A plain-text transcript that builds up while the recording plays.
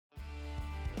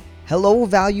Hello,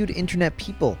 valued internet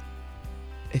people.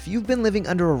 If you've been living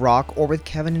under a rock or with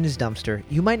Kevin in his dumpster,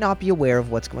 you might not be aware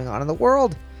of what's going on in the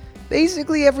world.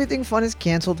 Basically, everything fun is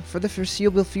cancelled for the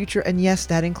foreseeable future, and yes,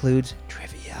 that includes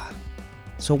trivia.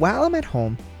 So while I'm at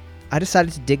home, I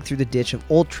decided to dig through the ditch of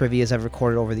old trivias I've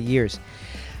recorded over the years.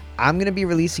 I'm going to be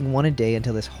releasing one a day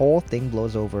until this whole thing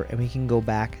blows over and we can go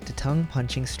back to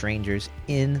tongue-punching strangers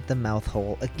in the mouth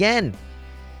hole again.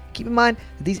 Keep in mind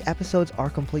that these episodes are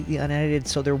completely unedited,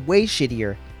 so they're way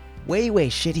shittier. Way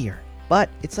shittier. But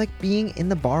it's like being in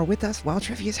the bar with us while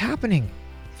trivia is happening.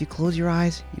 If you close your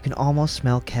eyes, you can almost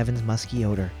smell Kevin's musky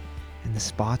odor and the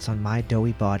spots on my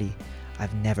doughy body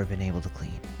I've never been able to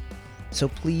clean. So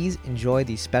please enjoy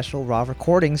these special raw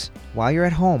recordings while you're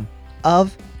at home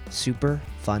of Super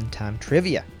Fun Time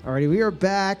Trivia. Alrighty, we are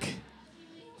back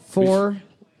for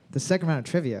the second round of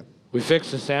trivia. We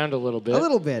fixed the sound a little bit. A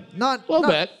little bit. Not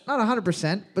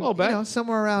 100%, but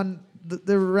somewhere around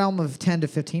the realm of 10 to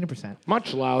 15%.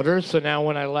 Much louder, so now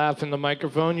when I laugh in the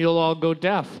microphone, you'll all go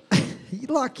deaf.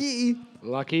 Lucky.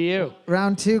 Lucky you.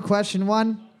 Round 2, question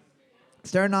 1.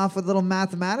 Starting off with a little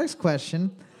mathematics question.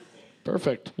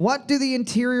 Perfect. What do the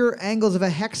interior angles of a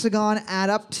hexagon add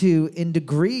up to in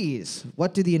degrees?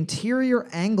 What do the interior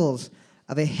angles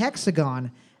of a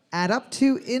hexagon add up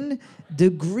to in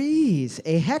degrees?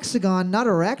 A hexagon, not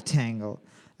a rectangle.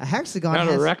 A hexagon Not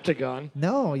has... a rectagon.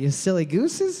 No, you silly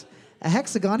gooses. A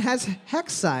hexagon has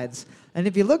hex sides. And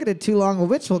if you look at it too long, a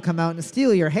witch will come out and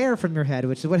steal your hair from your head,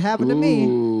 which is what happened to me.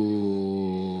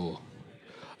 Ooh.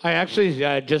 I actually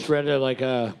just read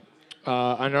an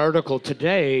article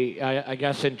today. I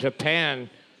guess in Japan,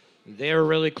 they're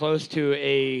really close to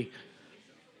a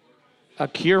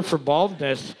cure for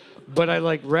baldness. But I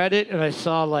read it and I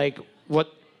saw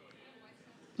what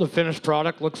the finished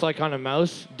product looks like on a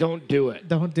mouse. Don't do it.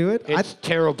 Don't do it? It's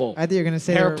terrible. I thought you were going to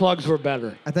say... Hair plugs were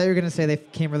better. I thought you were going to say they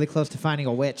came really close to finding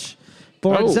a witch.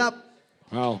 Boards up.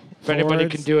 Well, if anybody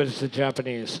can do it, it's the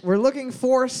Japanese. We're looking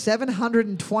for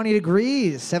 720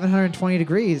 degrees. 720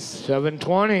 degrees.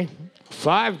 720.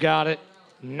 5 got it.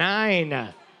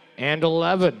 9 and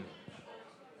 11.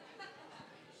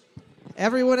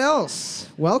 Everyone else,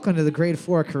 welcome to the grade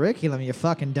 4 curriculum, you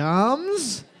fucking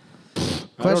dumbs.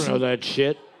 I don't know that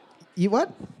shit. You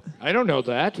what? I don't know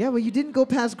that. Yeah, well, you didn't go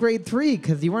past grade 3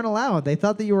 because you weren't allowed. They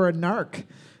thought that you were a narc.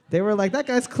 They were like, that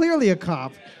guy's clearly a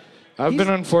cop. I've been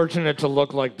unfortunate to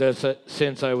look like this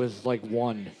since I was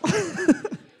 1.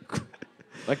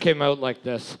 I came out like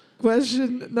this.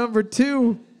 Question number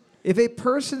 2. If a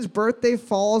person's birthday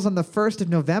falls on the 1st of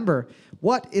November,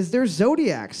 what is their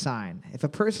zodiac sign? If a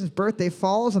person's birthday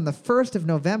falls on the 1st of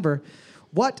November,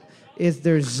 what is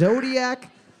their zodiac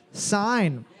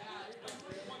sign?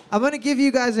 I'm going to give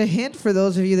you guys a hint for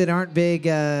those of you that aren't big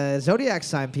zodiac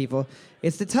sign people.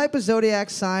 It's the type of zodiac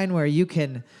sign where you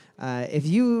can, if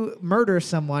you murder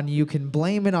someone, you can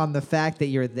blame it on the fact that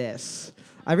you're this.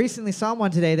 I recently saw one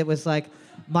today that was like,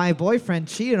 my boyfriend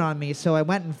cheated on me, so I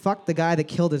went and fucked the guy that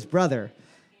killed his brother.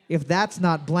 If that's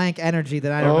not blank energy,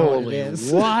 then I don't know what it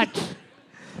is. What?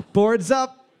 Boards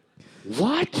up.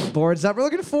 What? Boards up. We're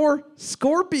looking for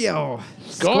Scorpio.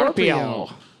 Scorpio.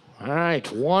 All right.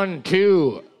 1,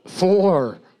 2,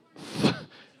 4.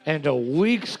 And a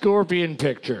weak scorpion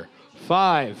picture.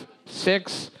 5,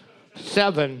 6,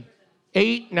 7,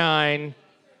 8, 9,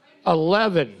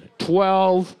 11,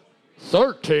 12,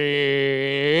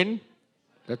 13.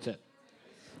 That's it.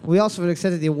 We also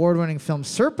accepted the award-winning film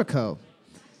Serpico.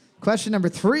 Question number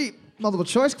 3, multiple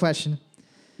choice question.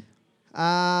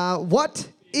 What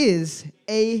is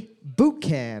a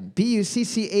buccan?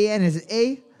 B-U-C-C-A-N. Is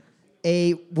it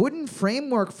A wooden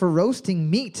framework for roasting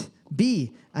meat?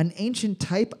 B, an ancient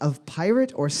type of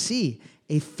pirate? Or C,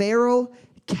 a feral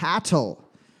cattle?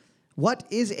 What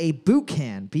is a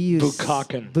buccan?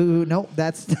 Bucacan. No,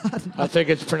 that's not. I think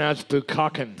it's pronounced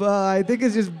bucacan. I think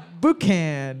it's just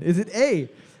buccan. Is it A,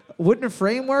 wooden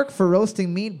framework for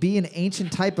roasting meat? B, an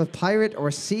ancient type of pirate?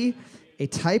 Or C, a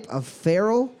type of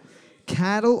feral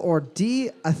cattle? Or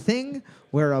D, a thing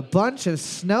where a bunch of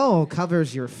snow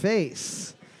covers your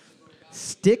face?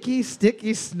 Sticky,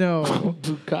 sticky snow.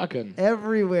 Bucacan.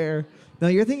 Everywhere. No,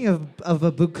 you're thinking of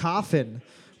a bucaffin,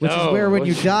 which is where when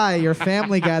you die, your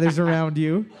family gathers around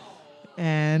you.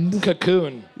 And...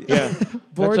 Cocoon. Yeah.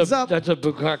 Boards up. That's a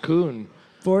bucacoon.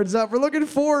 Boards up. We're looking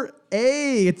for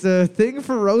A. It's a thing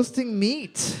for roasting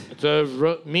meat. It's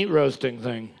a meat roasting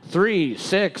thing. 3,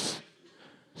 6,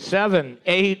 7,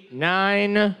 8,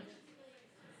 9,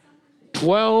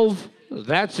 12.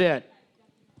 That's it.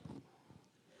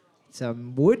 It's a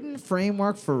wooden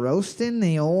framework for roasting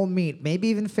the old meat, maybe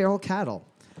even feral cattle.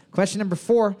 Question number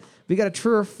 4. We got a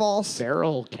true or false.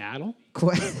 Feral cattle?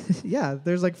 Yeah,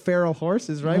 there's like feral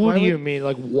horses, right? What Why do you would- mean,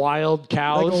 like wild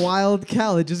cows? Like a wild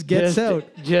cow that just gets out,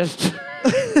 Just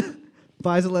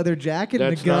buys a leather jacket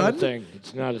and that's a gun, not a thing.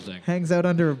 It's not a thing. hangs out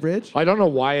under a bridge. I don't know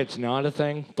why it's not a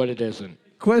thing, but it isn't.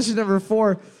 Question number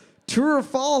 4. True or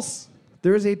false?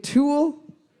 There is a tool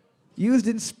used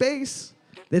in space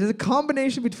that is a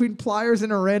combination between pliers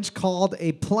and a wrench called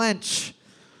a plench.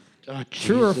 Oh,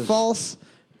 True or Jesus. false?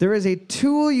 There is a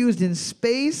tool used in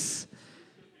space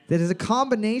that is a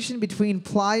combination between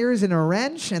pliers and a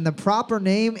wrench, and the proper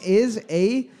name is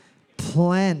a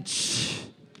plench.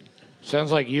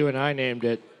 Sounds like you and I named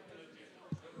it.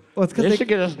 Well, it's They because should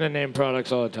get us to name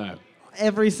products all the time.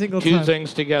 every single Two time.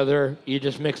 things together, you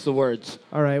just mix the words.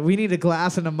 All right, we need a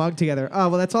glass and a mug together. Oh,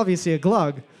 well, that's obviously a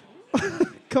glug.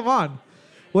 Come on.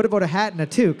 What about a hat and a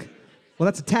toque? Well,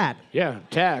 that's a tat. Yeah,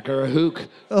 tack or a hook.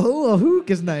 Oh, a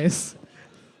hook is nice.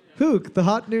 Hook, the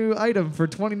hot new item for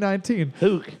 2019.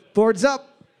 Hook. Boards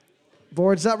up.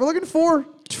 Boards up. We're looking for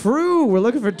true. We're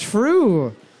looking for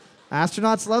true.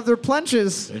 Astronauts love their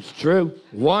plenches. It's true.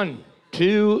 1,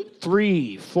 2,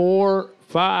 3, 4,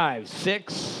 5,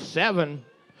 6, 7,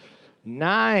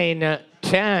 9,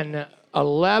 10,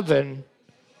 11,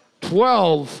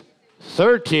 12,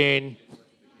 13.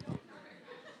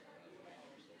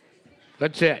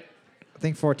 That's it. I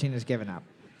think 14 is given up.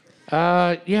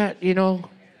 Yeah, you know,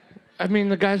 I mean,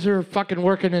 the guys are fucking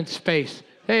working in space.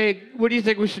 Hey, what do you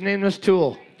think we should name this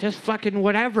tool? Just fucking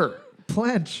whatever.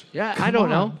 Plench. Yeah, Come I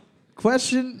don't on. know.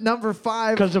 Question number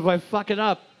 5. Because if I fuck it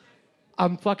up,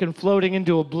 I'm fucking floating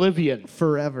into oblivion.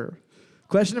 Forever.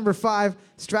 Question number 5.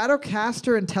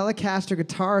 Stratocaster and Telecaster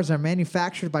guitars are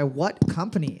manufactured by what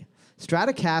company?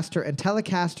 Stratocaster and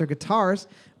Telecaster guitars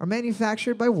are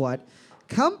manufactured by what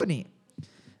company?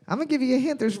 I'm going to give you a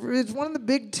hint. It's one of the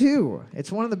big two.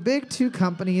 It's one of the big two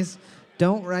companies.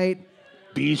 Don't write.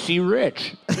 BC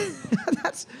Rich.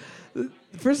 That's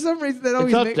for some reason that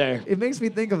always up there. It makes me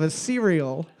think of a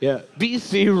cereal Yeah.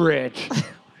 BC Rich.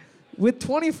 with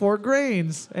 24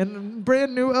 grains and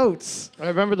brand new oats. I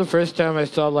remember the first time I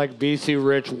saw like BC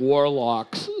Rich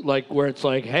Warlocks, like where it's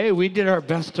like, hey, we did our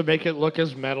best to make it look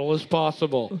as metal as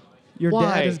possible. Your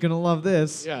Why? dad is going to love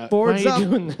this. Yeah. Boards why are up. you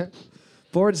doing this?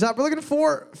 Boards up. We're looking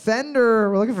for Fender.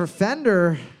 We're looking for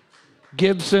Fender.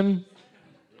 Gibson,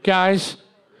 guys.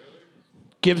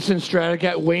 Gibson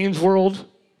Stratocaster, Wayne's World.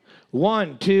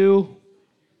 1, 2,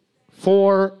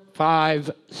 4,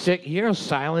 5, 6. You hear how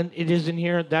silent it is in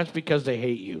here? That's because they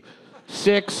hate you.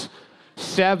 6,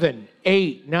 7,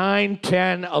 8, 9,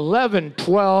 10, 11,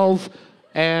 12,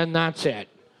 and that's it.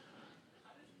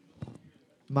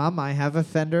 Mom, I have a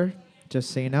Fender,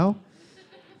 just so you know.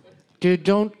 Dude,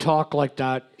 don't talk like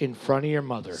that in front of your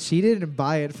mother. She didn't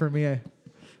buy it for me.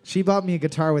 She bought me a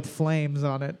guitar with flames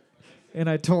on it, and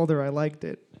I told her I liked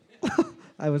it.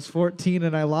 I was 14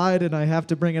 and I lied, and I have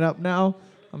to bring it up now.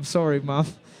 I'm sorry, Mom.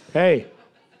 Hey,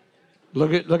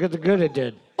 look at the good it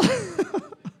did.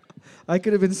 I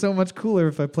could have been so much cooler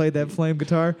if I played that flame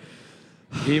guitar.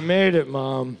 You made it,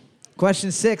 Mom.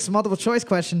 Question 6, multiple choice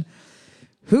question.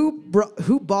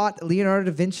 Who bought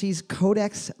Leonardo da Vinci's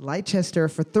Codex Leicester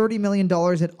for $30 million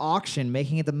at auction,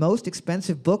 making it the most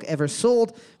expensive book ever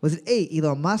sold? Was it A,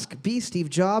 Elon Musk, B, Steve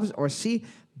Jobs, or C,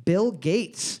 Bill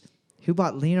Gates? Who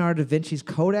bought Leonardo da Vinci's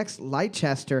Codex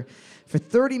Leicester for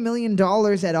 $30 million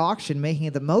at auction, making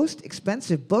it the most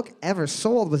expensive book ever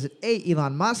sold? Was it A,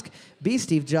 Elon Musk, B,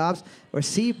 Steve Jobs, or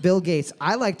C, Bill Gates?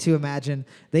 I like to imagine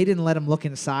they didn't let him look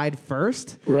inside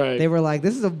first. Right. They were like,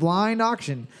 this is a blind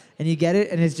auction. And you get it,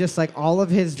 and it's just like all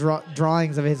of his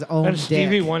drawings of his own And dick.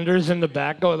 Stevie Wonder's in the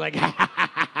back going like,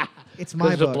 It's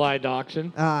my the book. blind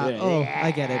auction.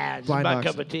 I get it. It's Blind my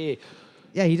auction. cup of tea.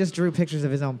 Yeah, he just drew pictures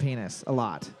of his own penis a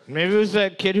lot. Maybe it was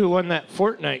that kid who won that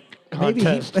Fortnite Maybe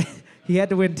contest. he had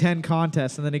to win 10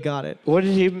 contests, and then he got it. What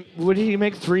did he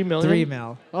make? 3 million? 3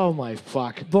 mil. Oh my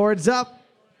fuck. Boards up.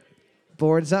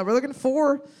 Boards up. We're looking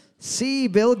for C,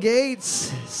 Bill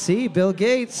Gates. C, Bill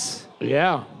Gates.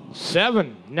 Yeah.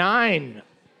 7, 9,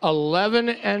 11,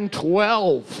 and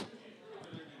 12.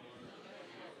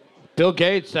 Bill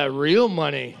Gates, that real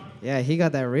money. Yeah, he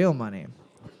got that real money.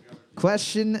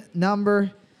 Question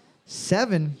number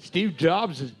 7. Steve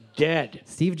Jobs is dead.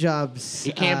 Steve Jobs.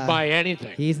 He can't buy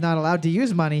anything. He's not allowed to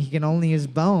use money. He can only use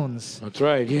bones. That's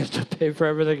right. He has to pay for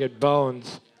everything in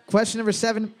bones. Question number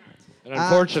 7. And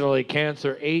unfortunately,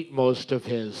 cancer ate most of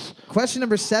his. Question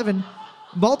number 7.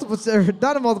 Not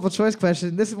a multiple choice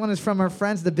question. This one is from our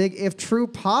friends, the Big If True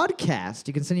podcast.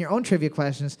 You can send your own trivia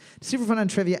questions to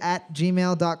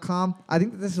superfunontrivia@gmail.com. I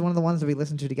think that this is one of the ones that we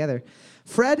listened to together.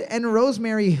 Fred and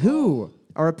Rosemary Who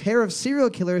are a pair of serial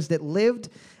killers that lived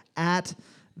at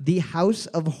the House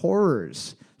of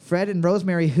Horrors. Fred and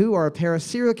Rosemary Who are a pair of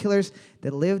serial killers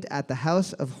that lived at the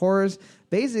House of Horrors.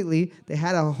 Basically, they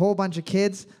had a whole bunch of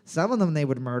kids. Some of them they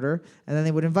would murder, and then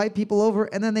they would invite people over,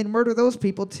 and then they'd murder those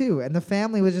people too. And the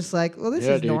family was just like, well, this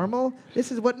is dude. normal.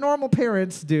 This is what normal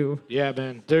parents do. Yeah,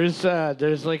 man. There's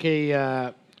like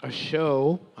a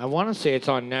show. I want to say it's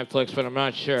on Netflix, but I'm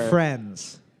not sure.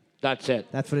 Friends. That's it.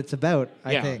 That's what it's about,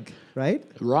 I Yeah. think. Right?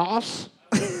 Ross.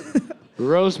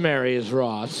 Rosemary is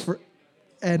Ross.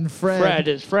 And Fred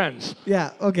is Friends.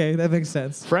 Yeah, okay, that makes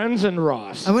sense. Friends and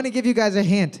Ross. I'm going to give you guys a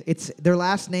hint. It's their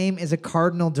last name is a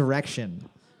cardinal direction.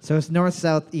 So it's north,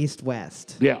 south, east,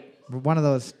 west. Yeah. One of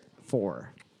those four.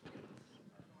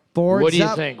 Boards What do you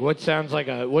up. think? What sounds like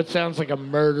a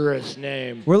murderous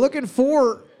name? We're looking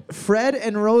for Fred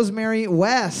and Rosemary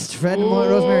West. Fred and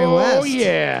Rosemary West. Oh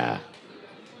yeah.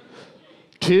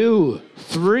 2,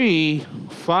 3,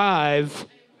 5,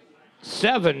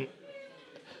 7.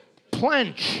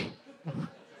 Plench.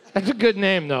 That's a good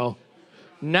name, though.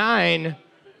 9.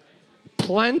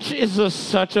 Plench is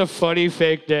such a funny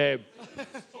fake name.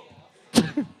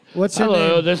 What's your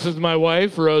Hello, name? this is my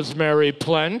wife, Rosemary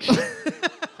Plench.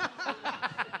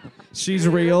 She's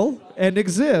real and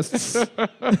exists.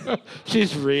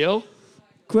 She's real.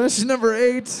 Question number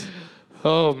 8.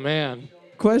 Oh, man.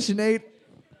 Question 8.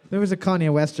 There was a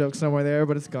Kanye West joke somewhere there,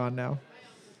 but it's gone now.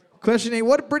 Question 8.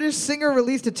 What British singer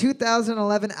released a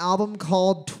 2011 album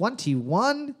called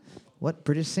 21? What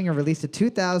British singer released a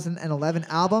 2011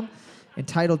 album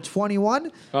entitled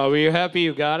 21? Oh, were you happy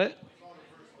you got it?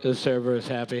 The server is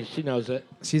happy. She knows it.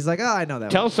 She's like, oh, I know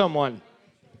that Tell one. someone.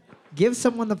 Give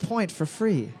someone the point for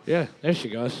free. Yeah, there she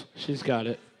goes. She's got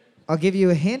it. I'll give you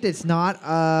a hint. It's not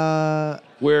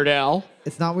Weird Al.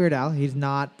 It's not Weird Al. He's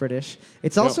not British.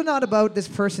 It's also not about this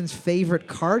person's favorite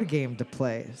card game to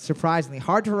play. Surprisingly.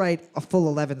 Hard to write a full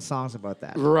 11 songs about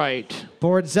that. Right.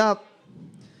 Boards up.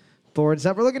 Boards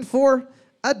up. We're looking for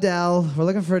Adele. We're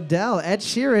looking for Adele. Ed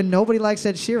Sheeran. Nobody likes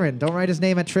Ed Sheeran. Don't write his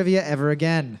name at trivia ever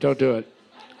again. Don't do it.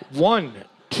 1,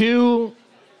 2,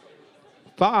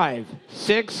 5,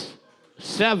 6,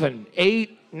 7,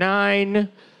 8, 9,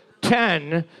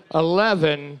 10,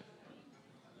 11.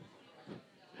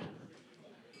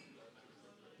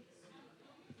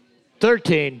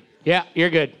 13. Yeah, you're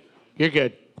good. You're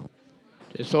good.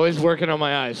 It's always working on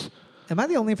my eyes. Am I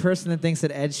the only person that thinks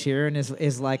that Ed Sheeran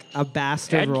is like a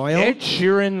bastard royal? Ed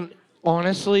Sheeran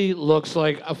honestly looks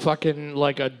like a fucking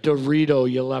like a Dorito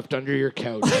you left under your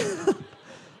couch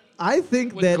I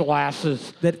think with that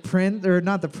glasses. that Prince, or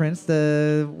not the Prince,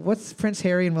 what's Prince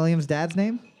Harry and William's dad's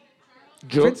name?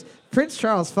 Prince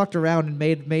Charles fucked around and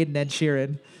made an Ed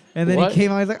Sheeran. And then What? he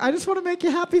came out, he's like, I just want to make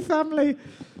you happy, family.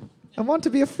 I want to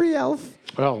be a free elf.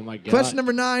 Oh my god. Question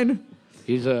number 9.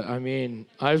 He's a. I mean,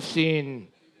 I've seen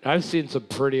some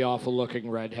pretty awful looking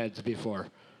redheads before.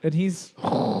 And he's...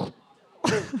 Oh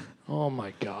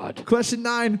my god. Question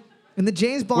 9. In the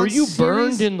James Bond Were you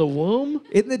series, burned in the womb?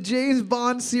 in the James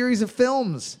Bond series of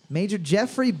films, Major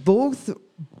Jeffrey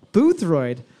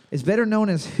Boothroyd is better known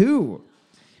as who?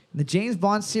 In the James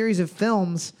Bond series of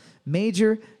films,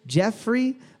 Major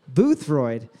Jeffrey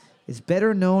Boothroyd is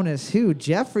better known as who?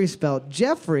 Jeffrey spelled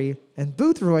Jeffrey and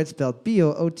Boothroyd spelled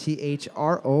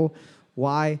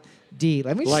Boothryd.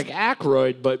 Let me Like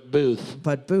Aykroyd, but Booth.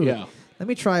 but Booth. Yeah. Let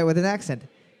me try it with an accent.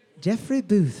 Jeffrey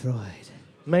Boothroyd.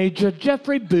 Major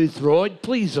Jeffrey Boothroyd,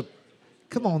 please.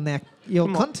 Come on, there, you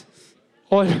Come on. cunt.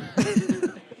 Oh,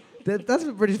 That's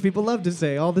what British people love to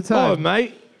say all the oh, time.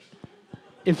 mate.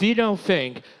 If you don't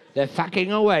think that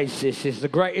fucking Oasis is the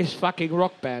greatest fucking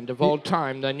rock band of all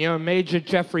time, then you're Major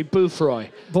Jeffrey Boothroyd.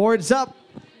 Boards up.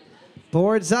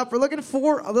 Boards up. We're looking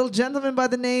for a little gentleman by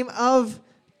the name of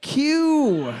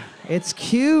Q. It's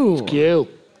Q. Q.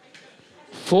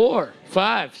 4,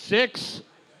 5, 6,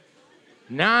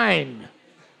 9.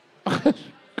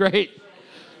 Great.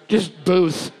 Just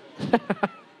Booth.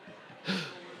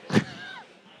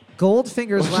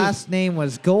 Goldfinger's last name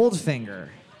was Goldfinger.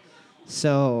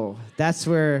 So that's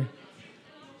where...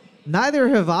 Neither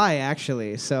have I,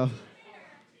 actually. So...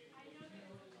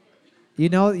 You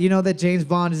know that James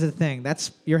Bond is a thing.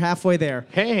 You're halfway there.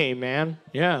 Hey, man.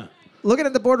 Yeah. Looking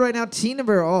at the board right now, team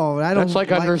number... Oh, I don't That's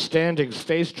like understanding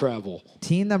space travel.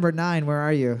 Team number 9, where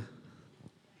are you?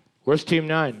 Where's Team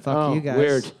 9? Fuck oh, you guys.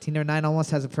 Weird. Team number 9 almost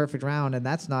has a perfect round, and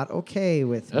that's not okay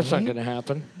with That's me. not going to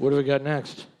happen. What do we got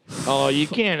next? Oh, you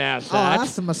can't ask Oh, I that.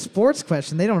 asked them a sports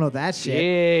question. They don't know that shit.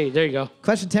 Yay, there you go.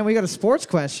 Question 10, we got a sports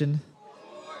question.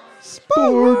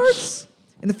 Sports!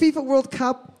 In the FIFA World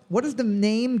Cup, what is the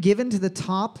name given to the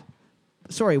top...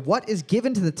 Sorry, what is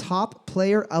given to the top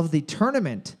player of the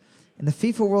tournament? In the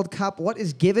FIFA World Cup, what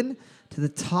is given to the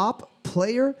top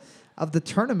player of the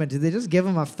tournament? Do they just give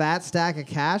him a fat stack of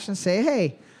cash and say,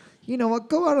 hey, you know what,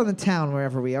 go out on the town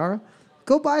wherever we are,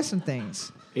 go buy some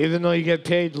things? Even though you get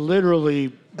paid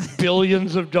literally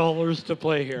billions of dollars to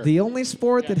play here. The only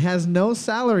sport that has no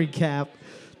salary cap.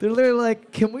 They're literally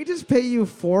like, can we just pay you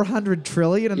 $400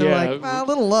 trillion? And they're Yeah. like, a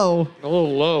little low. A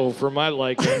little low for my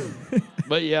liking.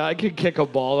 But yeah, I could kick a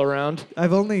ball around.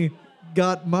 I've only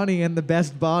got money and the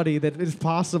best body that is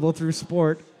possible through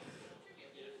sport.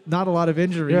 Not a lot of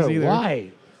injuries either.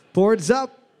 Why? Boards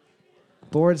up.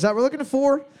 Boards up. We're looking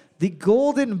for the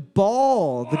golden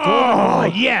ball. The golden Oh, ball.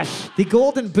 yes. The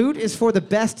golden boot is for the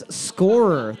best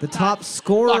scorer, the top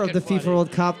scorer of the Fucking FIFA funny.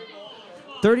 World Cup.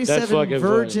 That's 37 fucking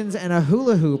virgins and a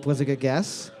hula hoop was a good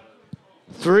guess.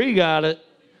 3 got it.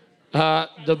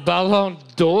 The Ballon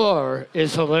d'Or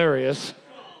is hilarious.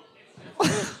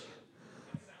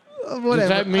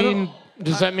 Whatever.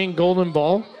 Does that mean golden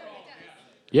ball?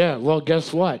 Yeah, well,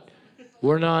 guess what?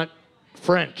 We're not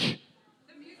French.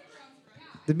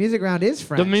 The music round is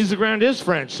French. The music round is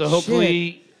French, so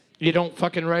hopefully you don't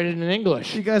fucking write it in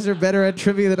English. You guys are better at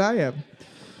trivia than I am.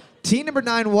 Team number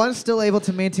 9 was still able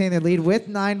to maintain their lead with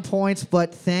 9 points,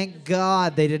 but thank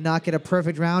God they did not get a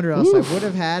perfect round, or else Oof. I would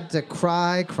have had to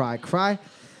cry.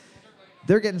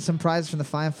 They're getting some prizes from the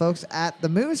fine folks at the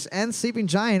Moose and Sleeping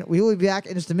Giant. We will be back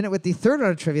in just a minute with the third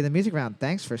round of trivia, the music round.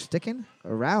 Thanks for sticking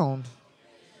around.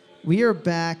 We are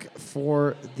back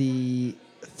for the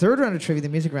third round of trivia, the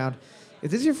music round. If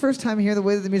this is your first time here, the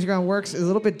way that the music round works is a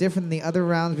little bit different than the other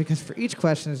rounds because for each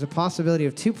question, there's a possibility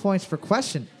of 2 points per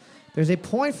question. There's a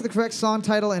point for the correct song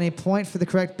title and a point for the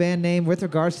correct band name. With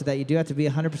regards to that, you do have to be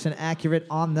 100% accurate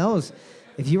on those.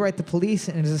 If you write The Police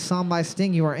and it is a song by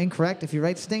Sting, you are incorrect. If you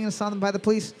write Sting and a song by The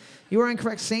Police, you are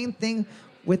incorrect. Same thing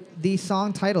with the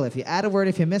song title. If you add a word,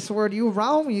 if you miss a word, you're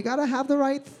wrong. You got to have the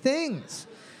right things.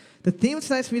 The theme of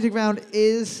tonight's music round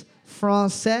is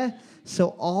Français,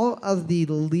 so all of the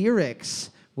lyrics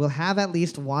will have at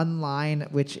least one line,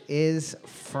 which is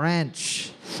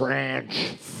French.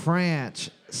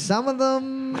 French. Some of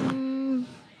them,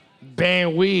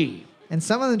 Ben oui. and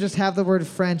some of them just have the word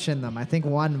French in them. I think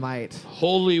one might.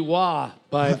 Holy Wah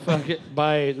by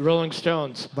Rolling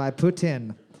Stones. By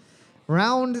Putin.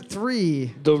 Round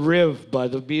 3. The Riv by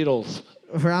the Beatles.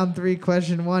 Round 3,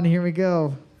 question 1. Here we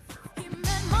go. He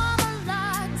met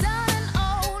Marmalade down in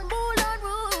old Moulin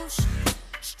Rouge,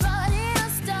 strutting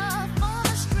stuff on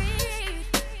the street.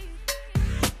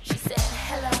 She said,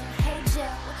 hello, hey Joe,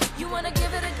 you wanna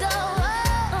give it a go?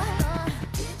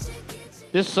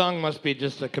 This song must be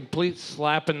just a complete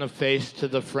slap in the face to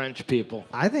the French people.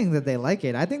 I think that they like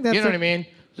it. I think that's You know what I mean?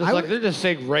 Just I like would- they're just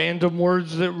saying random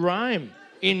words that rhyme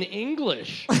in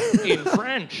English, in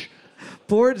French.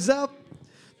 Boards up.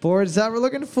 Boards up. We're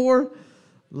looking for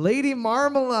Lady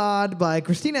Marmalade by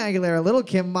Christina Aguilera, Little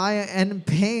Kim, Maya, and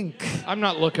Pink. I'm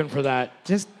not looking for that.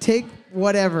 Just take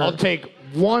whatever. I'll take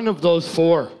one of those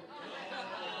 4.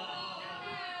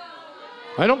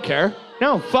 I don't care.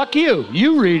 No, fuck you.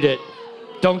 You read it.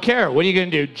 Don't care. What are you going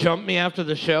to do? Jump me after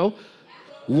the show?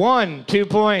 1, 2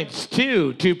 points.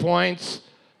 2, 2 points.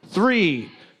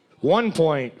 3, 1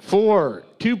 point. 4,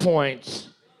 2 points.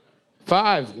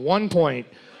 5, 1 point.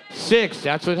 6,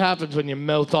 that's what happens when you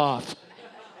mouth off.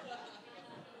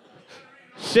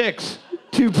 6,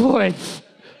 2 points.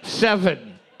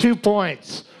 7, 2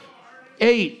 points.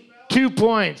 8, 2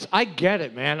 points. I get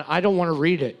it, man. I don't want to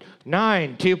read it.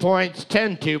 9, 2 points.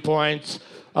 10, 2 points.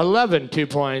 11, 2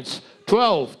 points.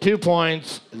 12, 2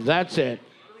 points. That's it.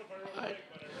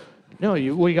 No,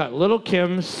 we got Little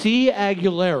Kim, C.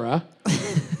 Aguilera.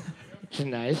 Which is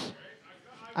nice.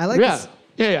 I like Yeah,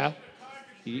 this.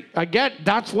 yeah. I get.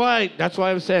 That's why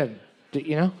I was saying.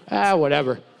 You know.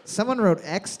 Whatever. Someone wrote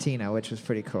X Tina, which was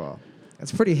pretty cool.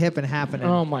 It's pretty hip and happening.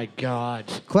 Oh my God.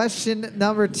 Question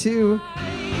number 2.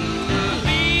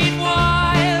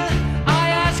 Meanwhile, I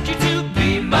ask you to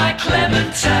be my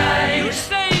Clementine. You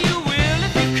say you will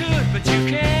if you could, but you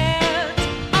can't.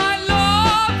 I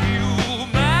love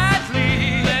you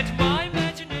madly. Let my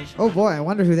imagination. Oh boy, I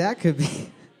wonder who that could be.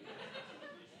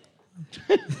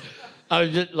 I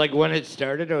was just like when it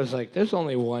started, I was like, "There's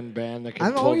only one band that can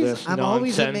I'm pull always this amazed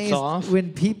nonsense off."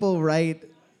 when people write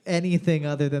anything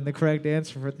other than the correct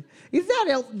answer for. Is that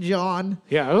Elton John?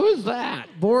 Yeah, who is that?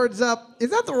 Boards up. Is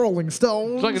that the Rolling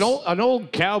Stones? It's like an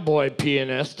old cowboy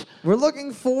pianist. We're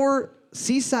looking for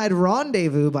Seaside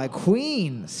Rendezvous by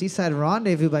Queen. Seaside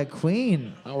Rendezvous by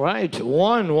Queen. All right,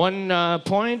 1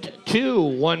 point, 2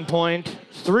 1 point,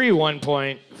 3 1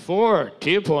 point, 4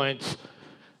 2 points,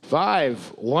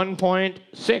 5 1 point,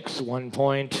 6 1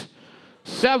 point,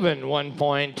 7 1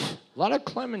 point. A lot of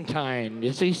Clementine.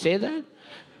 Did he say that?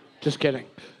 Just kidding.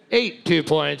 8, 2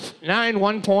 points. 9,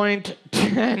 1 point.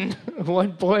 10,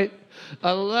 1 point.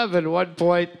 11, 1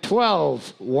 point.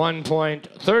 12, 1 point.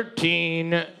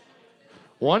 13,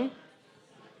 1.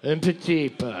 And petit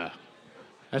peu.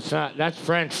 That's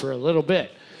French for a little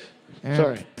bit.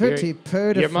 Sorry. Petit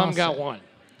peu de Your mom français. got 1.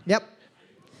 Yep.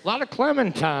 A lot of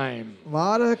Clementine. A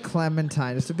lot of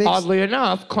Clementine. Just a big. Oddly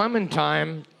enough,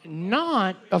 Clementine,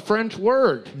 not a French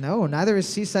word. No, neither is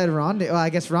seaside rendezvous. Well, I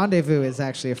guess rendezvous is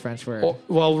actually a French word. Oh,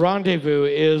 well, rendezvous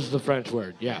is the French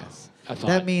word. Yes. I thought.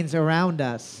 That means around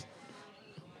us.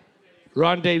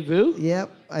 Rendezvous? Yep,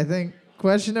 I think.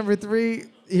 Question number 3.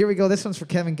 Here we go. This one's for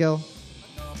Kevin Gill.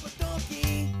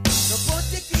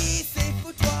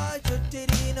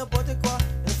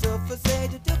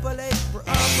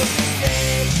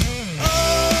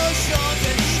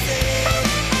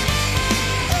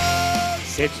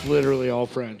 It's literally all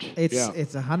French. It's yeah.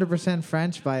 it's 100%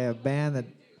 French by a band that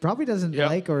probably doesn't Yep.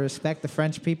 like or respect the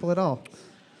French people at all.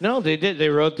 No, they did. They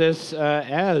wrote this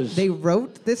as. They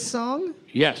wrote this song?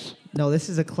 Yes. No, this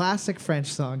is a classic French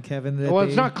song, Kevin. that Well,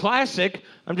 it's they- not classic.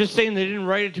 I'm just saying they didn't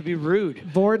write it to be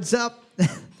rude. Boards Up.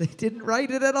 They didn't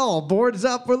write it at all. Boards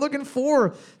Up. We're looking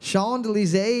for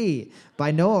Champs-Élysées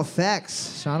by No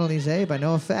Effects. Champs-Élysées by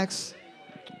No Effects.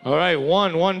 All right,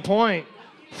 1 point.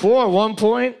 4, 1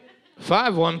 point.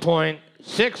 5, 1 point.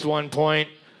 6, 1 point.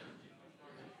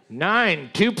 9,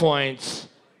 2 points.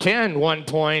 10, 1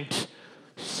 point.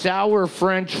 Sour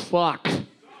French fuck.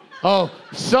 Oh,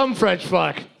 some French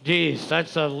fuck. Jeez,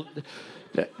 that's a.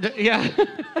 Yeah.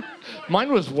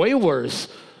 Mine was way worse.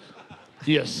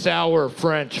 You sour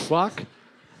French fuck.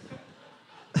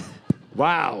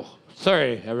 Wow.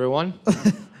 Sorry, everyone.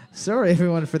 Sorry,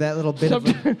 everyone, for that little bit of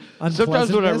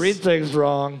Sometimes when I read unpleasantness. things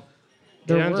wrong, it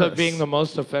They're ends up worse. being the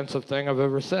most offensive thing I've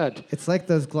ever said. It's like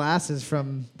those glasses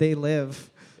from They Live.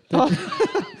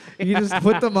 You just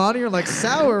put them on and you're like,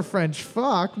 sour French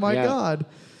fuck, my Yeah. God.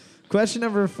 Question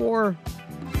number 4.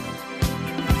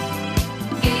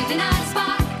 Gave an eye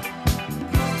spark.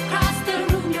 Across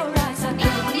the room, your eyes are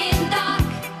glowing in dark.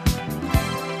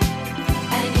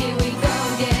 And here we go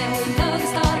again. We know the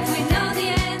start, we know the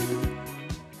end.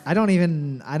 I don't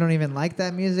even like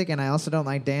that music, and I also don't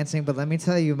like dancing, but let me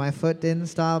tell you, my foot didn't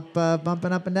stop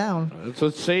bumping up and down. That's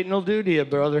what Satan will do to you,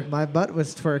 brother. My butt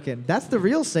was twerking. That's the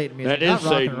real Satan music, That is not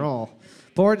rock Satan. and roll.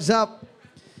 Boards Up.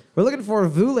 We're looking for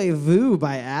Voulez-Vous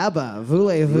by ABBA.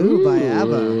 Voulez-Vous by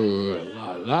ABBA. Ooh,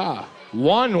 la la.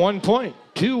 1 point.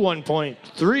 2, 1 point.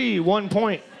 3, 1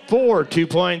 point. 4, 2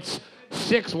 points.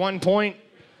 6, 1 point.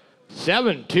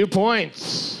 7, 2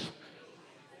 points.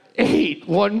 8,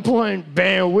 1 point.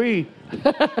 Bam, we.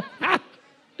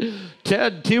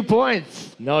 10, 2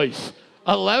 points. Nice.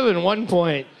 11, 1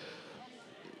 point.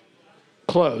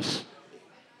 Close.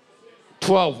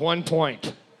 12, 1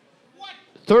 point.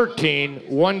 13,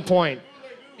 1 point.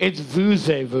 It's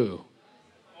Voulez-Vous.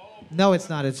 No, it's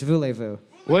not. It's Voulez-Vous.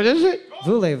 What is it?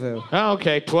 Voulez-Vous. Oh,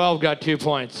 okay, 12 got 2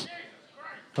 points.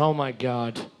 Oh my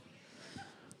God.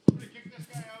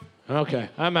 Okay,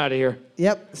 I'm out of here.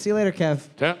 Yep. See you later, Kev.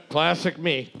 Yeah, classic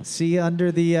me. See you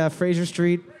under the Fraser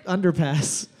Street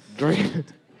underpass. Drink,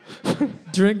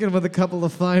 Drinking with a couple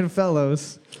of fine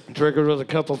fellows. drinking with a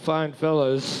couple fine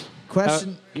fellows.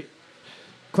 Question Uh,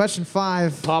 Question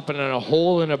 5. popping in a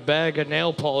hole in a bag of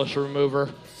nail polish remover.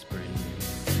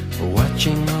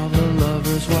 Watching all the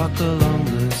lovers walk along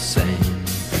the Seine.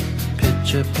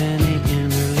 Pitch a penny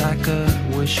in her like a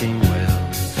wishing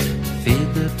well.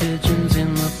 Feed the pigeons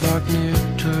in the park near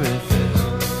Tour Eiffel.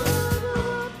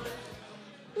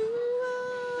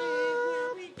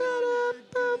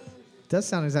 Does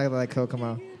sound exactly like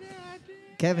Kokomo.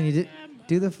 Kevin, you did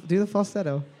do the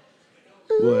falsetto.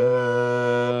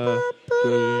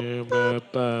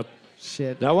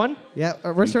 Shit. That one? Yeah,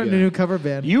 we're starting a new cover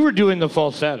band. You were doing the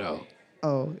falsetto.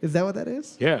 Oh, is that what that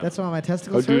is? Yeah. That's why my I'll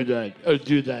testicles do hurt? that. I'll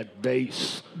do that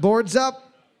bass. Boards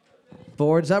Up.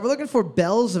 Boards Up. We're looking for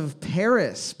Bells of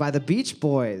Paris by the Beach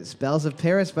Boys. Bells of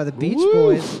Paris by the Beach Woo.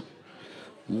 Boys.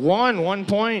 1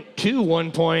 point. 2,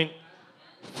 1 point.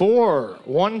 4,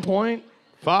 1 point.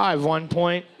 5, 1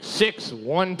 point. 6,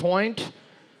 1 point.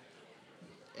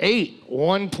 8,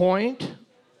 1 point.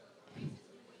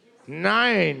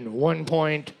 9, 1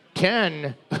 point.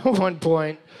 10, 1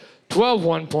 point. 12,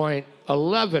 1 point.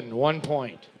 11, 1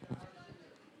 point.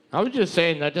 I was just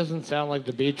saying that doesn't sound like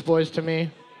the Beach Boys to me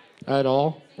at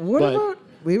all. What but, about?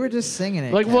 We were just singing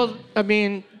it. like, Kevin. well, I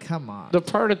mean, Come on. the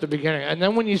part at the beginning, and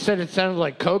then when you said it sounded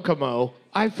like Kokomo,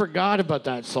 I forgot about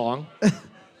that song.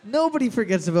 Nobody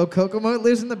forgets about Kokomo. It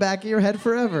lives in the back of your head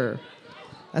forever.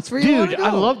 That's where you want Dude, to go.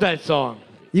 I love that song.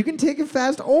 You can take it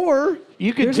fast, or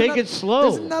You can there's take it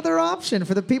slow. There's another option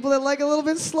for the people that like a little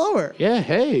bit slower. Yeah,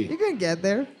 hey. You can get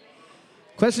there.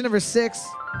 Question number 6.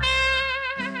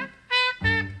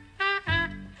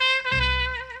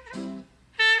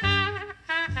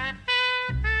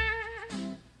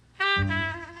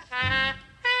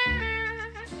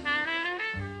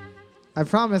 I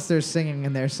promise there's singing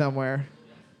in there somewhere.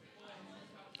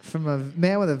 From a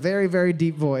man with a very, very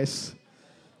deep voice.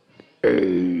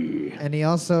 And he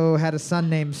also had a son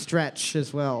named Stretch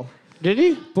as well. Did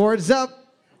he? Boards up.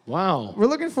 Wow. We're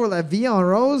looking for La Vie en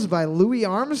Rose by Louis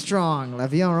Armstrong. La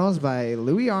Vie en Rose by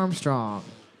Louis Armstrong.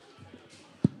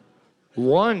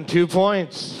 1, 2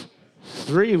 points.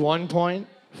 3, 1 point.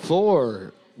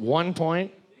 4, 1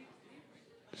 point.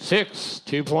 6,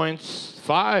 2 points.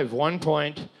 5, 1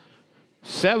 point.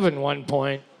 7, 1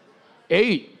 point.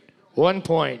 8, 1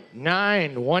 point.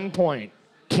 9, 1 point.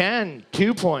 10,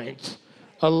 2 points.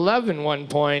 11, 1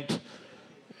 point.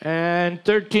 And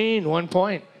 13, 1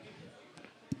 point.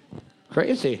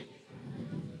 Crazy.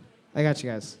 I got you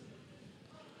guys.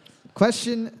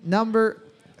 Question number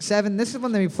 7. This is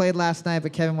one that we played last night,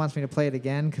 but Kevin wants me to play it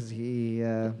again because he.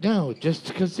 No, just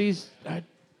because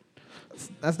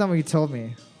That's not what he told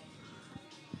me.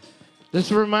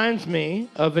 this reminds me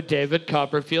of a David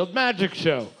Copperfield magic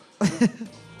show.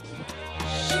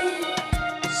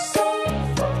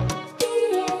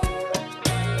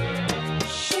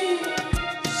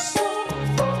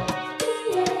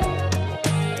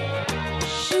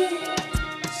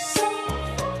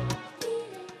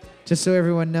 Just so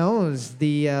everyone knows,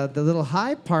 the little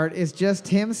high part is just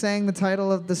him saying the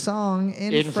title of the song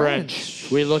in French.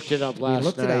 We looked it up We last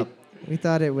looked night. it up. We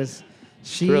thought it was.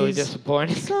 She's Really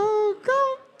disappointing. so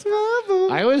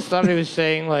comfortable. I always thought he was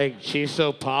saying like she's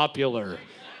so popular,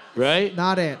 right?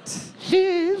 Not it.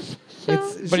 She's so.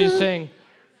 It's But he's je- saying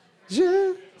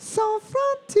Je sans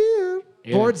frontières.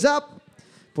 Yeah. Boards up.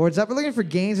 Boards up. We're looking for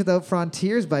Games Without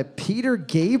Frontiers by Peter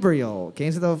Gabriel.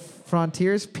 Games Without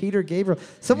Frontiers, Peter Gabriel.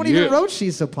 Someone even Yeah. wrote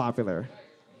She's So Popular.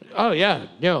 Oh yeah,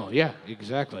 no, yeah,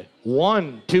 exactly.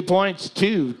 1, 2 points.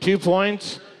 2, 2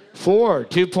 points. 4,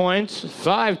 2 points.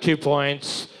 5, 2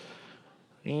 points.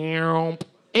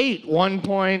 8, 1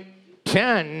 point.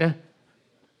 10,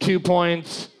 2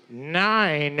 points.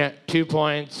 9, 2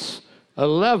 points.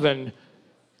 11,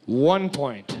 1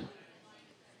 point.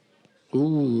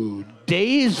 Ooh,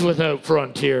 Days Without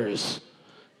Frontiers.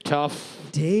 Tough,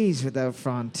 Days Without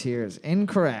Frontiers.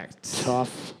 Incorrect.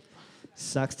 tough,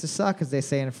 Sucks to suck, as they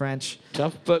say in French.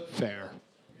 tough but fair.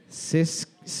 Sis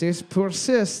pour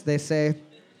sis, they say.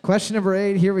 Question number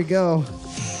 8, here we go.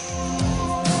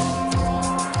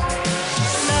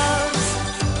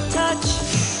 Love's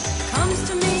touch comes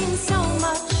to mean so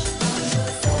much.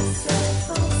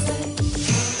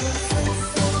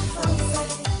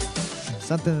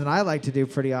 Something that I like to do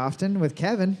pretty often with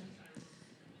Kevin.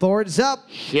 Boards up.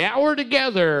 Shower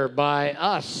Together by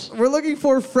Us. We're looking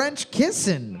for French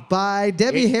Kissin' by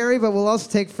Debbie Harry, but we'll also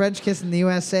take French Kiss in the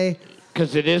USA.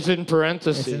 Because it is in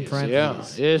parentheses. It's in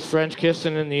parentheses. Yeah, it is French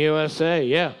kissing in the USA.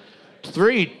 Yeah.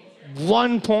 3,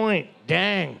 1 point.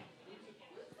 Dang.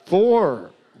 4,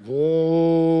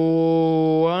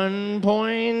 1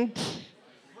 point.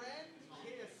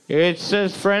 It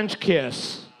says French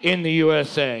kiss in the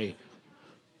USA.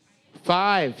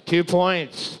 5, 2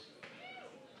 points.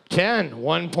 10,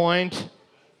 1 point.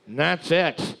 And that's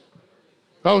it.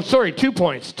 Oh, sorry, 2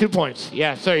 points. 2 points.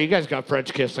 Yeah, sorry, you guys got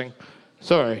French kissing.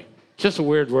 Sorry. Just a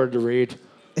weird word to read.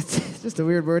 It's just a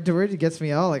weird word to word. It gets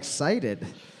me all excited.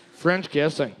 French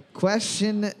kissing.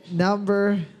 Question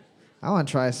number... I want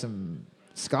to try some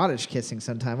Scottish kissing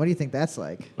sometime. What do you think that's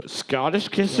like? Scottish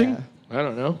kissing? Yeah. I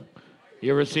don't know.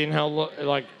 You ever seen how long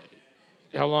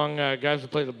guys who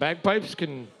play the bagpipes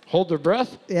can hold their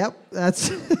breath? Yep,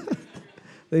 that's...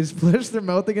 They just push their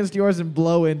mouth against yours and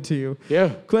blow into you. Yeah.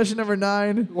 Question number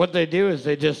 9. What they do is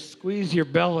they just squeeze your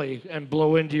belly and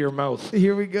blow into your mouth.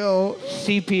 Here we go.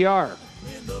 CPR.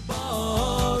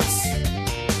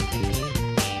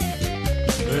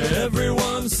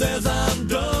 Everyone says I'm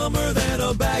dumber than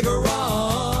a bag of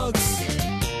rocks.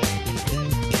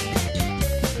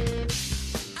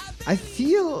 I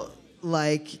feel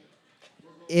like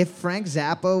if Frank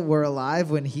Zappa were alive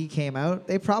when he came out,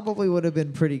 they probably would have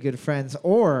been pretty good friends.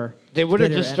 Or They would have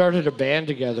bitter just en- started a band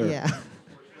together. Yeah,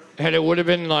 And it would have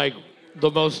been like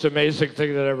the most amazing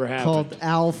thing that ever happened. called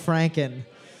Al Franken.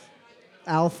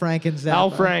 Al Franken Zappa.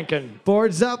 Al Franken,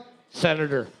 Boards up.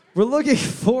 senator. We're looking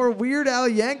for Weird Al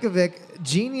Yankovic,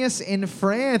 Genius in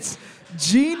France.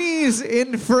 Genies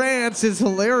in France is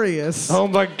hilarious. Oh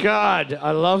my God,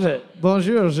 I love it.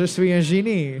 Bonjour, je suis un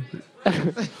génie.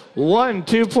 1,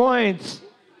 2 points.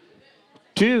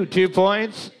 2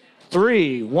 points.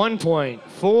 3, 1 point.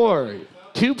 4,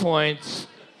 2 points.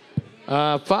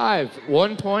 5,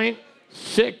 1 point.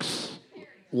 6,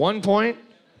 1 point.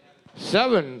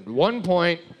 7, 1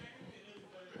 point.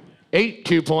 8,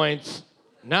 2 points.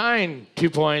 9, 2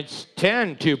 points.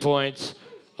 10, 2 points.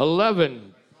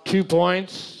 11, 2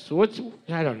 points.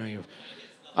 I don't know.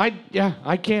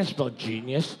 I can't spell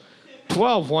genius.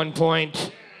 12, 1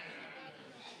 point.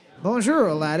 Bonjour,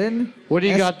 Aladdin. What do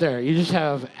you got there? You just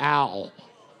have Al.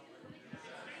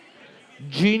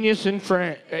 Genius in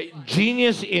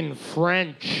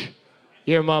French.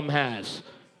 Your mom has.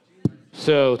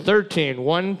 So 13,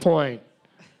 1 point.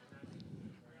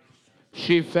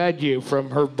 She fed you from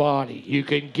her body. You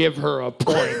can give her a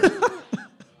point.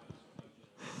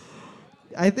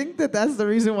 I think that's the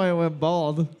reason why I went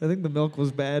bald. I think the milk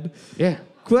was bad. Yeah.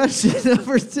 Question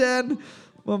number 10.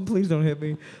 Mom, please don't hit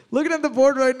me. Looking at the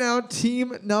board right now,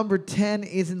 team number 10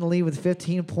 is in the lead with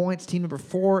 15 points. Team number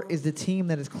 4 is the team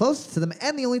that is closest to them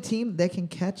and the only team that can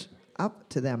catch up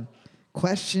to them.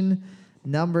 Question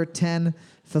number 10,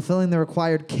 fulfilling the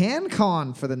required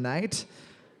CanCon for the night.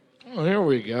 Oh, here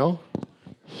we go.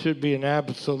 Should be an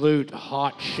absolute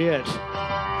hot shit.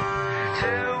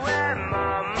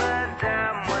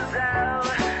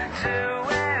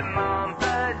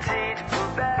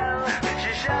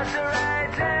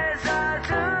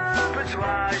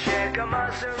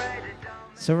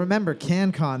 So remember,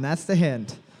 CanCon, that's the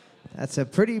hint. That's a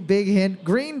pretty big hint.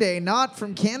 Green Day, not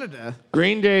from Canada.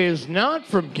 Green Day is not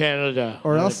from Canada.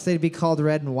 Or else they'd be called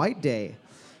Red and White Day.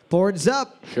 Boards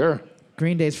up. Sure.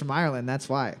 Green Day's from Ireland, that's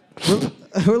why.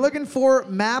 We're looking for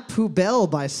Ma Poubelle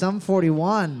by Sum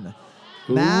 41.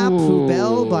 Ma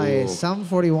Poubelle by Sum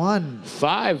 41.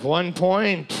 5, 1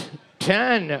 point.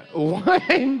 10,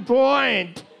 1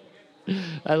 point.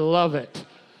 I love it.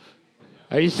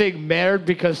 Are you saying merde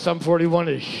because Sum 41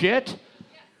 is shit?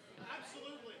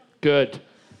 Absolutely. Good.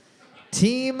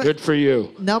 Team Good for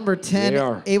you. number 10 They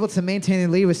are. able to maintain the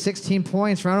lead with 16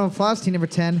 points. Round of applause, team number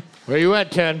 10. Where you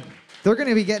at, 10? They're going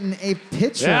to be getting a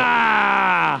picture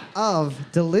Ah! of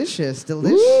delicious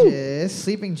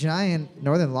Sleeping Giant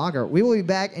Northern Lager. We will be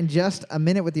back in just a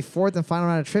minute with the fourth and final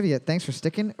round of trivia. Thanks for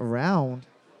sticking around.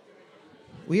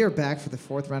 We are back for the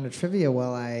fourth round of trivia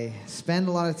while I spend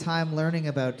a lot of time learning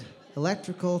about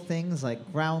electrical things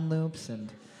like ground loops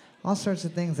and all sorts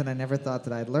of things that I never thought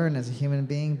that I'd learn as a human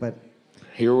being, but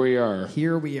Here we are.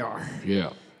 here we are.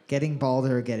 Yeah. Getting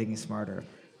balder, getting smarter.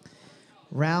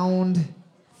 Round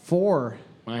 4,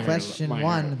 question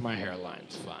 1. My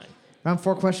hairline's fine. Round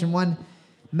 4, question 1.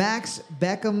 Max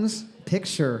Beckham's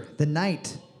picture, The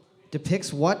Night,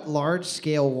 depicts what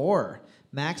large-scale war?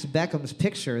 Max Beckham's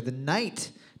picture, The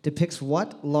Night, depicts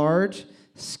what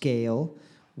large-scale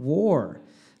war?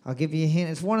 I'll give you a hint.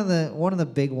 It's one of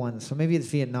the big ones. So maybe it's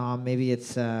Vietnam. Maybe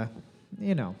it's The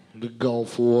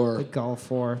Gulf War. the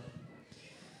Gulf War.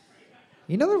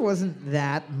 You know, there wasn't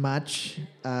that much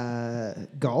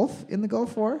golf in the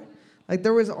Gulf War. Like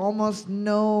there was almost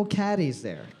no caddies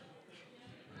there.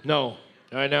 No,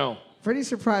 I know. Pretty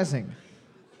surprising.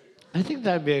 I think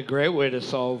that'd be a great way to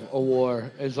solve a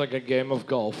war. It's like a game of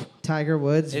golf. Tiger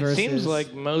Woods It versus. seems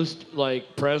like most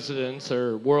presidents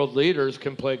or world leaders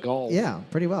can play golf. Yeah,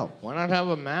 pretty well. Why not have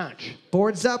a match?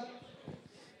 Boards up.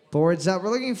 Boards up.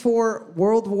 We're looking for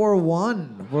World War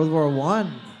One. World War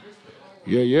One.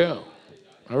 Yeah.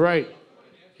 All right.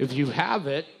 If you have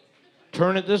it,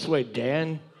 turn it this way,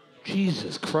 Dan.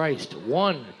 Jesus Christ.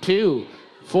 1, 2,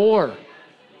 4,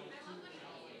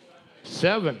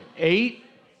 7, 8.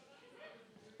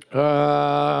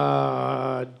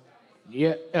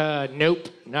 Nope.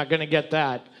 Not gonna get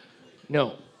that.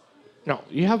 No.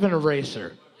 You have an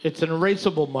eraser. It's an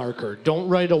erasable marker. Don't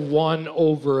write a 1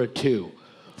 over a 2.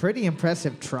 Pretty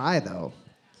impressive try, though.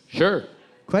 Sure.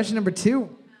 Question number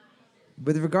 2.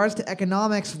 With regards to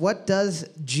economics, what does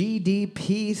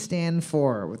GDP stand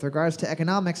for? With regards to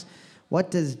economics, what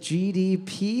does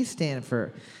GDP stand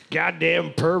for?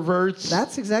 Goddamn perverts.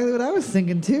 That's exactly what I was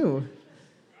thinking, too.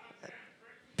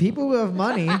 People who have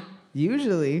money,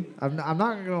 usually, I'm not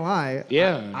going to lie.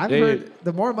 Yeah, I've they- heard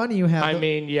the more money you have, I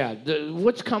mean, yeah.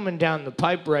 What's coming down the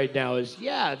pipe right now is,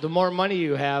 the more money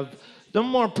you have, the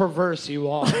more perverse you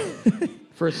are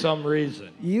for some reason.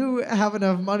 you have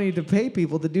enough money to pay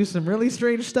people to do some really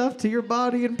strange stuff to your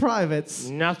body in privates.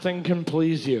 Nothing can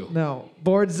please you. No.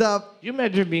 Boards up. You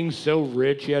imagine being so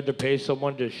rich you had to pay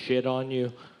someone to shit on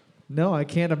you? No, I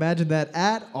can't imagine that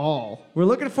at all. We're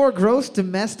looking for gross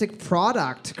domestic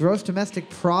product. Gross domestic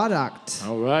product.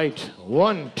 All right.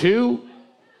 1, 2,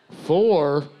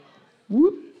 4,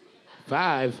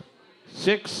 5,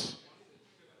 6,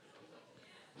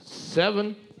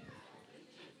 7,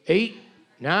 8,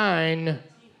 9,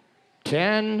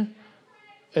 10,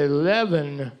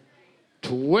 11,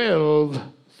 12,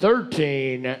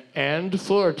 13, and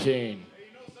 14.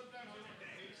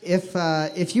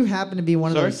 If you happen to be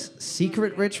one Sorry? of those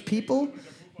secret rich people,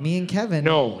 me and Kevin.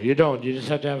 No, you don't. You just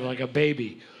have to have like a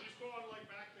baby.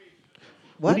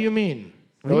 What do you mean?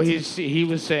 What No, do you he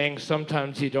was saying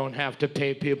sometimes you don't have to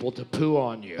pay people to poo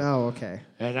on you. Oh, okay.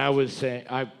 And I was saying,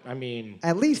 I mean,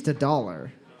 At least $1.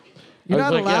 I You're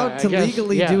was not like, yeah, allowed I to guess,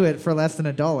 legally yeah. do it for less than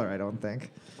 $1, I don't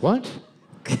think. what?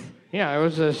 Yeah, I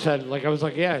was said like I was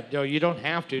like, yeah, no, you don't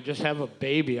have to. Just have a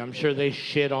baby. I'm sure they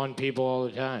shit on people all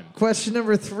the time. Question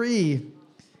number 3.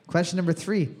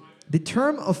 The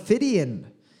term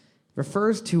Ophidian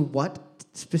refers to what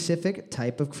specific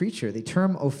type of creature? The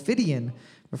term Ophidian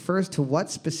refers to what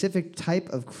specific type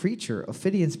of creature?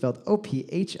 Ophidian spelled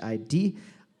Ophidian.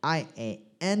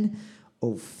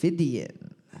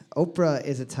 Ophidian. Oprah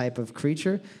is a type of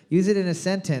creature. Use it in a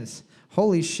sentence.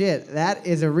 Holy shit, that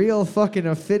is a real fucking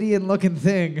Ophidian looking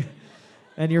thing.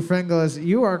 And your friend goes,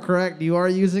 you are correct. You are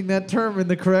using that term in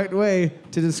the correct way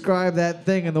to describe that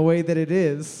thing in the way that it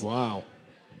is. Wow.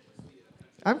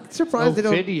 I'm surprised they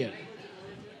don't. Ophidian.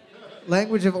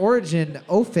 Language of origin,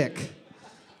 Ophic.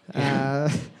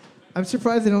 I'm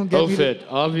surprised they don't get me. Ophid,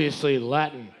 obviously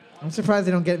Latin. I'm surprised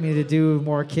they don't get me to do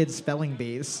more kids spelling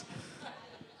bees.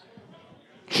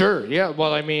 Sure, yeah.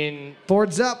 Well, I mean,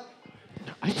 Boards up.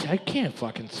 I can't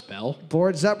fucking spell.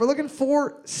 Boards up. We're looking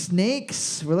for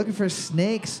snakes. A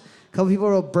couple people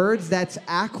wrote birds. That's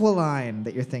aquiline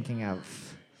that you're thinking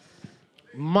of.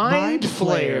 Mind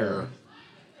Flayer.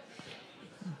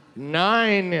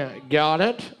 9 got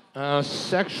it.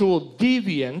 Sexual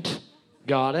deviant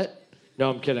got it. No,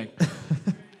 I'm kidding.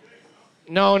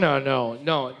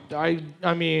 No.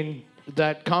 I mean,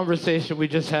 that conversation we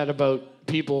just had about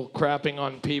people crapping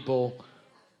on people,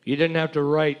 you didn't have to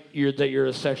write that you're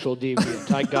a sexual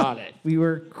deviant. I got it. We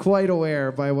were quite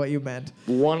aware by what you meant.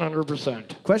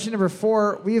 100%. Question number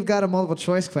 4. We've got a multiple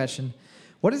choice question.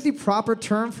 What is the proper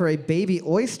term for a baby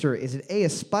oyster? Is it A, a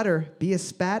sputter, B, a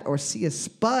spat, or C, a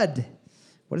spud?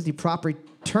 What is the proper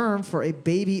term for a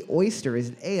baby oyster? Is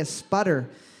it A, a sputter,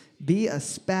 B, a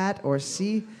spat, or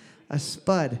C, a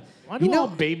spud? Why do all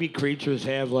baby creatures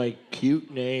have, like,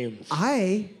 cute names?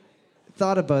 I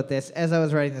thought about this as I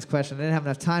was writing this question. I didn't have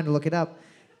enough time to look it up.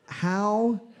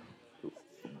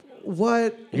 Where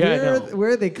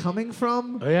are they coming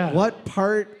from? Oh, yeah. What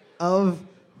part of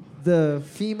the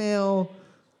female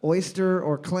oyster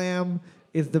or clam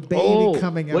is the baby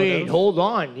coming out wait, of? hold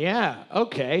on. Yeah,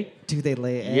 okay. Do they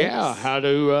lay eggs? Yeah, how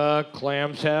do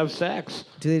clams have sex?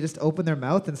 Do they just open their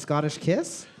mouth and Scottish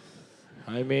kiss?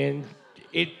 I mean,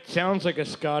 it sounds like a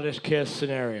Scottish kiss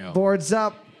scenario. Boards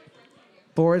up.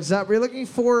 We're looking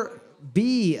for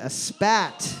B, a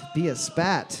spat. B, a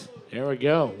spat. There we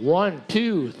go. 1,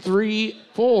 2, 3,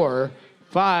 4,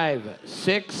 5,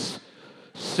 6,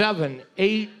 7,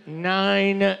 8,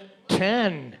 9,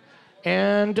 10,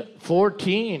 and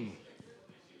 14.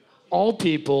 All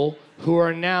people who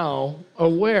are now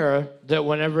aware that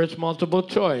whenever it's multiple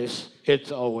choice,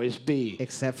 it's always B.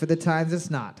 Except for the times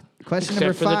it's not. Question Except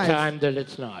number for 5. the time that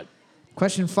it's not.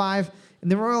 Question 5. In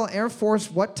the Royal Air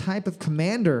Force, what type of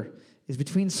commander is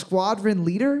between squadron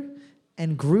leader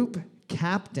and group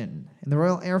captain? In the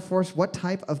Royal Air Force, what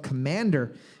type of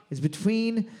commander is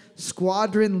between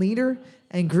squadron leader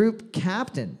and group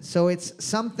captain? So it's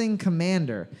something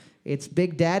commander. It's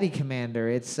Big Daddy commander.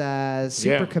 It's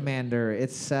super commander.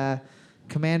 It's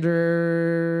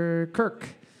Commander Kirk.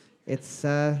 It's,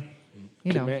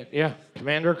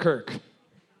 Commander Kirk.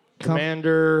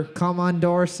 Commander...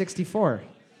 Commodore 64.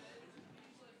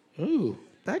 Ooh.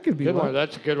 That could be Good one. one.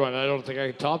 That's a good one. I don't think I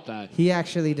can top that. He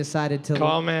actually decided to...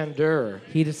 Commander.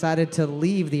 He decided to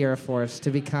leave the Air Force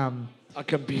to become... A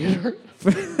computer?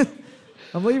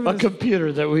 I'm leaving A this-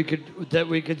 computer that we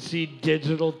could see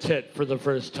digital tit for the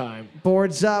first time.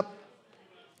 Boards up.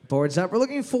 We're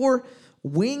looking for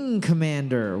wing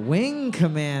commander.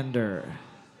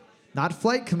 Not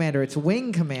flight commander, it's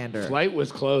wing commander. Flight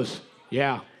was close.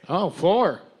 Yeah. Oh,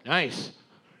 4. Nice.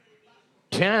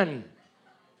 10.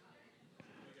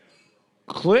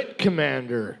 Clit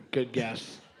commander. Good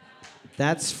guess.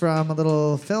 That's from a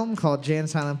little film called Jay and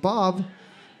Silent Bob.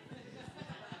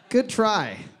 Good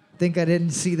try. Think I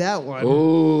didn't see that one.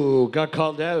 Ooh, got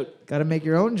called out. Got to make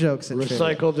your own jokes. At trivia.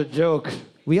 Recycled the joke.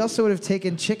 We also would have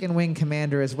taken chicken wing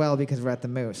commander as well because we're at the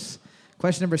Moose.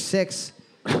 Question number 6.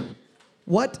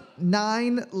 What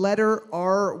 9-letter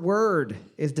R word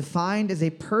is defined as a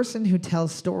person who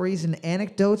tells stories and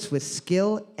anecdotes with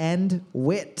skill and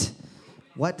wit?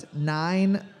 What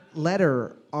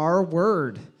 9-letter R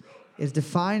word is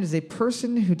defined as a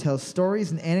person who tells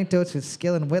stories and anecdotes with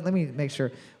skill and wit. Let me make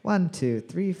sure. 1, 2,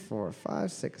 3, 4,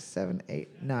 5, 6, 7,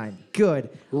 8, 9. Good.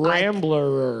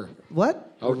 Rambler.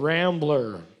 What? A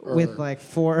rambler. With like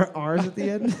 4 R's at the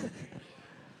end?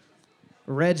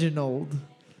 Reginald.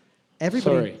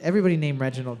 Sorry. Everybody named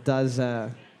Reginald does.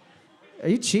 Are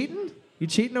you cheating? You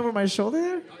cheating over my shoulder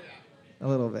there? A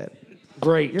little bit.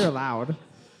 Great. You're allowed. I mean,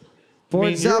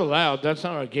 Boards you're up. allowed. That's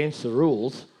not against the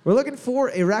rules. We're looking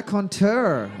for a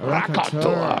raconteur. A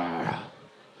Raconteur.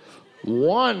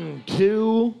 1,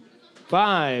 2,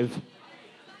 5,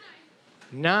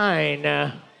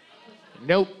 9.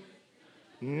 Nope.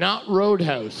 Not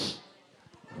Roadhouse.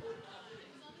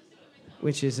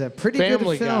 Which is a pretty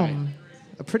Family good film.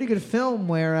 A pretty good film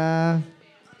where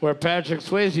Where Patrick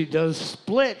Swayze does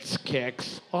splits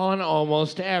kicks on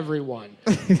almost everyone.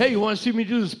 Hey, you want to see me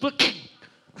do the split kick?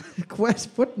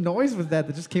 what noise was that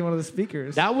just came out of the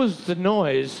speakers? That was the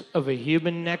noise of a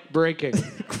human neck breaking.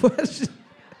 Question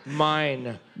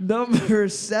Mine. number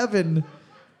 7.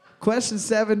 Question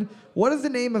 7. What is the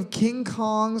name of King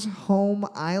Kong's home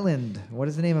island? What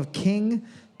is the name of King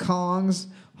Kong's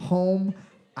home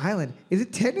island? Is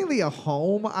it technically a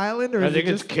home island, or I is think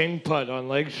it it's just? King Putt on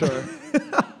Lakeshore.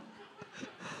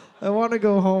 I want to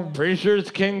go home. Pretty sure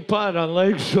it's King Putt on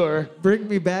Lakeshore. Bring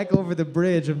me back over the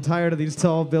bridge. I'm tired of these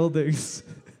tall buildings.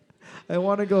 I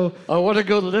want to go. I want to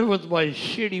go live with my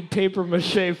shitty paper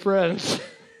mache friends.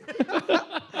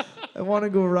 I want to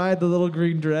go ride the little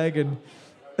green dragon,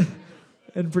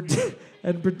 and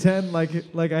pretend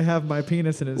like I have my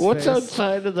penis in his What's face.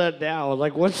 outside of that now?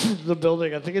 Like, what's the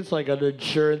building? I think it's like an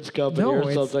insurance company No,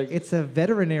 or something. it's a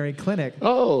veterinary clinic.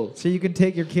 Oh. So you can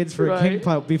take your kids for a king Right.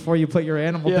 putt before you put your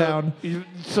animal down.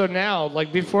 So now,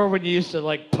 like before, when you used to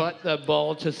like putt the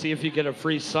ball to see if you get a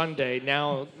free Sunday,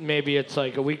 now maybe it's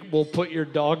like we'll put your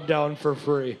dog down for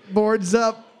free. Boards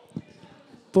up.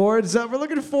 Boards up. We're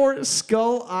looking for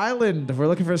Skull Island.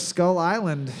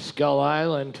 Skull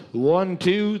Island. 1,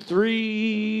 2,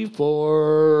 3,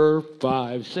 4,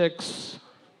 5, 6.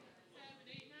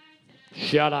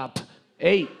 Shut up.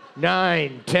 8,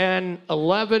 9, 10,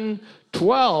 11,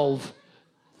 12.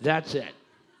 That's it.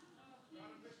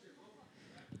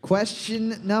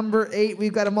 Question number 8.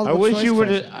 We've got a I multiple wish choice you would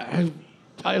question. have.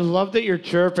 I love that you're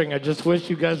chirping. I just wish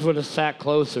you guys would have sat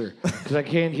closer because I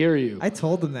can't hear you. I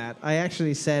told them that. I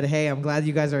actually said, hey, I'm glad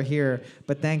you guys are here,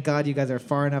 but thank God you guys are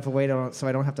far enough away so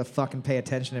I don't have to fucking pay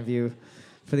attention to you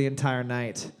for the entire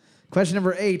night. Question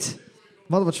number 8.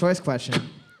 Multiple choice question.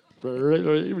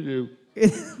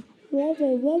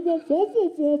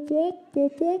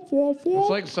 It's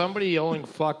like somebody yelling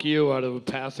 "fuck you" out of a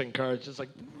passing car. It's just like,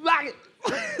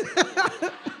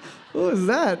 Who is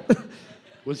that?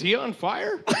 was he on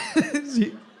fire?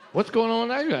 What's going on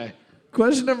with that guy?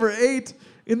 Question number 8.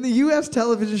 In the U.S.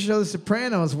 television show The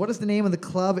Sopranos, what is the name of the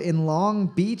club in Long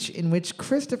Beach in which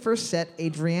Christopher set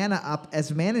Adriana up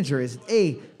as manager? Is it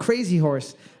A, Crazy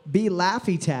Horse, B,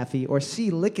 Laffy Taffy, or C,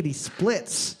 Lickety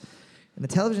Splits? In the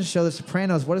television show The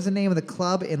Sopranos, what is the name of the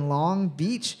club in Long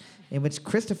Beach in which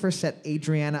Christopher set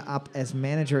Adriana up as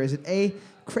manager? Is it A,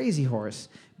 Crazy Horse,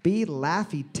 B,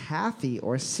 Laffy Taffy,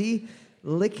 or C,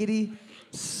 Lickety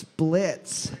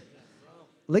Splits?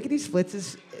 Lickety Splits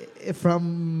is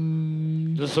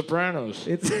from... The Sopranos.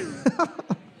 It's...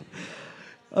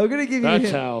 I'm going to give you a That's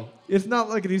hint. how. It's not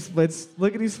Lickety Splits.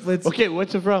 Lickety Splits... Okay,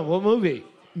 what's it from? What movie?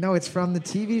 No, it's from the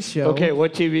TV show Okay,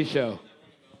 what TV show?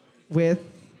 with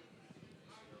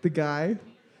the guy...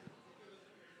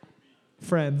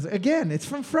 Friends. Again, it's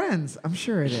from Friends. I'm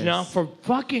sure it is. It's not for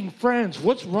fucking Friends.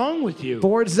 What's wrong with you?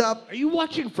 Boards up. Are you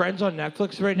watching Friends on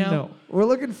Netflix right now? No. We're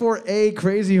looking for a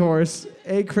Crazy Horse.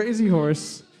 A Crazy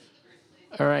Horse.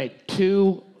 All right,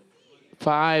 2,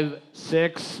 5,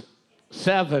 6,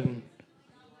 7,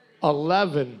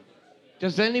 11.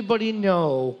 Does anybody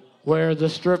know where the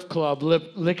strip club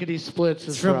Lickety Splits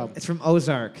is from? It's from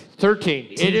Ozark. 13.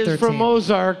 Team It is 13. from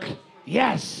Ozark.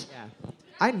 Yes. Yeah.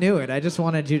 I knew it. I just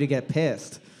wanted you to get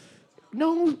pissed.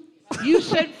 No, you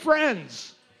said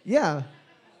Friends. Yeah.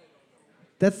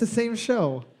 That's the same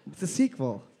show. It's a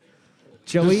sequel.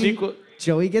 Joey sequel-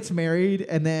 Joey gets married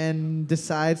and then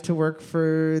decides to work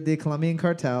for the Colombian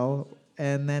cartel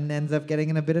and then ends up getting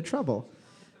in a bit of trouble.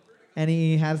 And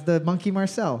he has the monkey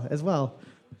Marcel as well.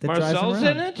 That drives him Marcel's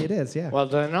around. in it? It is, yeah. Well,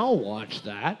 then I'll watch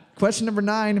that. Question number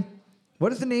 9.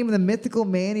 What is the name of the mythical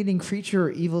man-eating creature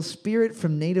or evil spirit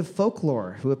from native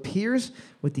folklore who appears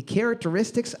with the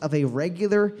characteristics of a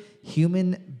regular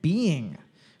human being?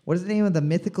 What is the name of the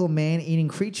mythical man-eating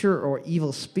creature or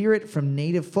evil spirit from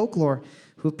native folklore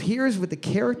who appears with the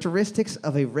characteristics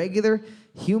of a regular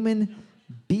human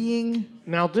being?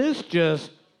 Now, this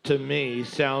just to me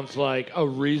sounds like a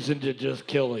reason to just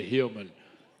kill a human.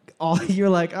 Oh, you're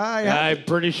like, yeah. I'm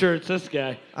pretty sure it's this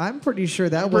guy. I'm pretty sure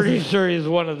that Pretty wasn't. sure he's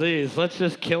one of these. Let's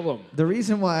just kill him. The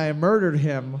reason why I murdered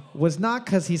him was not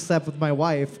because he slept with my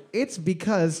wife. It's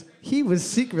because he was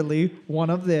secretly one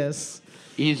of this.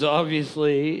 He's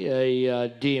obviously a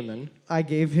demon. I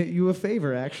gave you a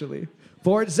favor, actually.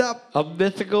 Boards up. A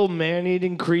mythical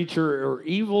man-eating creature or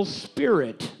evil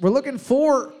spirit. We're looking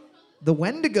for the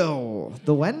Wendigo.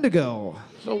 The Wendigo.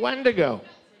 So Wendigo.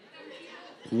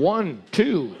 1,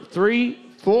 2,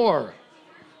 3, 4,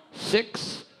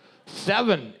 6,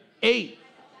 7, 8,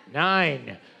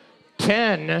 9,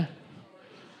 10.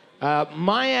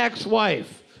 My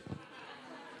ex-wife.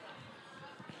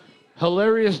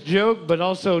 Hilarious joke, but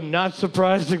also not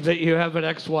surprising that you have an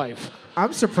ex-wife.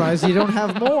 I'm surprised you don't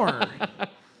have more.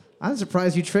 I'm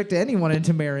surprised you tricked anyone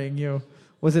into marrying you.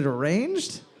 Was it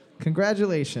arranged?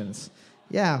 Congratulations.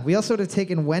 Yeah, we also would have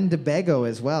taken Wendigo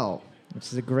as well, which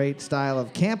is a great style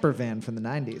of camper van from the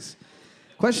 90s.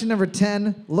 Question number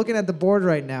 10, looking at the board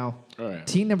right now. All right.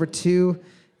 Team number 2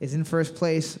 is in first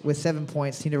place with 7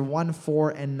 points. Team number 1, 4,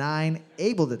 and 9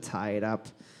 able to tie it up.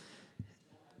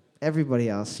 Everybody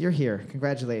else, you're here.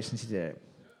 Congratulations, you did it.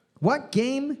 What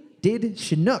game did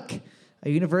Chinook, a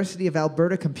University of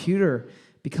Alberta computer,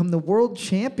 become the world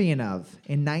champion of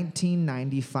in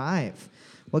 1995?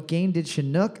 What game did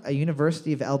Chinook, a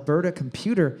University of Alberta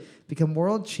computer, become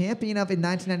world champion of in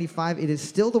 1995? It is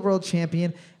still the world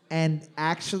champion, and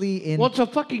actually in... Well, it's a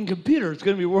fucking computer. It's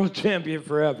going to be world champion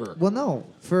forever. Well, no.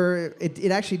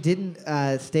 It actually didn't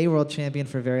stay world champion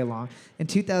for very long. In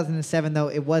 2007, though,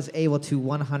 it was able to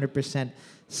 100%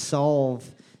 solve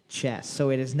chess. So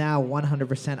it is now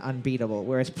 100% unbeatable,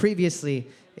 whereas previously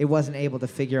it wasn't able to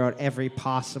figure out every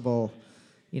possible,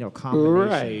 combination.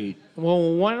 Right.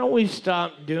 Well, why don't we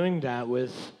stop doing that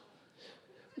with...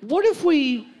 What if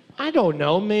we, I don't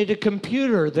know, made a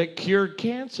computer that cured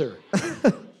cancer?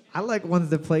 I like ones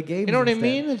that play games. You know what I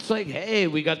instead. mean? It's like, hey,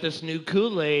 we got this new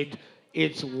Kool-Aid.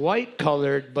 It's white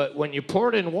colored, but when you pour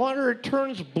it in water, it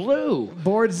turns blue.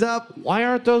 Boards up. Why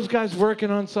aren't those guys working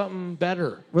on something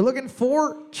better? We're looking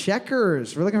for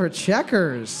checkers. We're looking for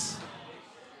checkers.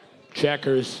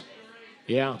 Checkers.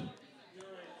 Yeah.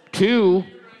 2,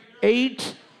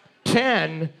 8,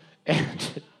 10,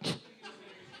 and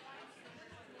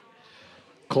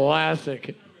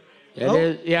classic. It Oh.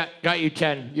 is. Yeah, got you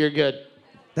 10. You're good.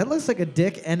 That looks like a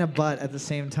dick and a butt at the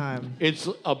same time. It's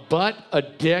a butt, a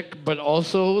dick, but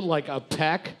also like a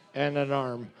peck and an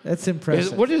arm. That's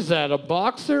impressive. What is that, a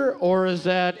boxer or is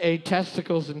that a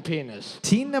testicles and penis?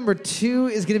 Team number 2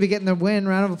 is going to be getting the win.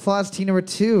 Round of applause, team number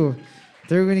 2.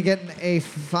 They're going to get a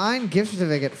fine gift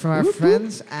certificate from our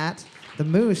friends at the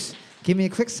Moose. Give me a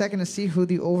quick second to see who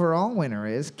the overall winner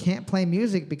is. Can't play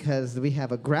music because we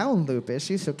have a ground loop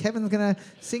issue, so Kevin's going to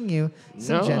sing you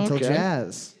some gentle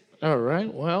jazz. All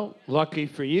right. Well, lucky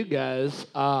for you guys,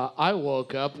 I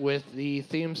woke up with the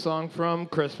theme song from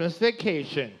Christmas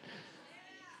Vacation.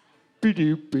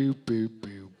 Be-doop, boop, boop,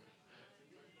 boop.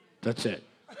 That's it.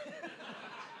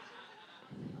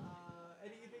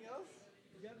 Anything else?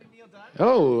 You got any Neil Diamond?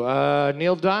 Oh,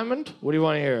 Neil Diamond? What do you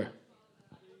want to hear?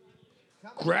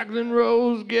 Cracklin'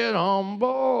 Rose, get on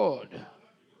board.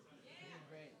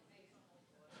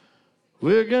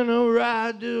 We're gonna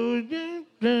ride to dun,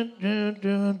 dun,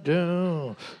 dun,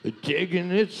 dun,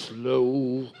 taking it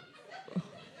slow.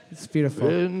 It's beautiful.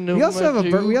 And no We also have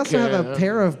matter we also have a can.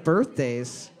 pair of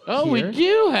birthdays. Oh, here. we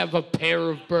do have a pair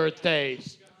of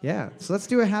birthdays. Yeah. So let's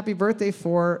do a happy birthday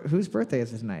for whose birthday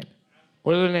is it tonight?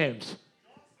 What are the names?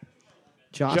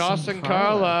 Joss and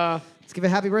Carla. Let's give a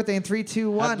happy birthday in 3,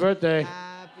 2, 1. Happy birthday.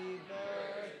 Happy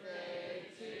birthday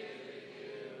to you.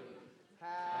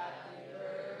 Happy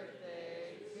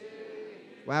birthday to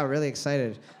you. Wow, really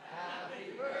excited.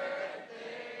 Happy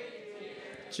birthday,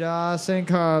 dear Joss and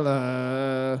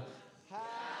Carla. Happy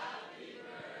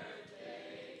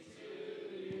birthday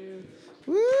to you.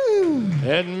 Woo!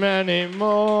 And many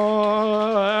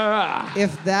more.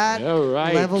 If that All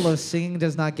right. level of singing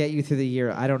does not get you through the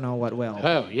year, I don't know what will.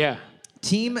 Oh, yeah.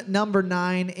 Team number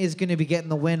 9 is going to be getting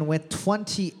the win with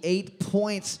 28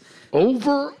 points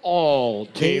Overall,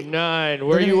 Team 9,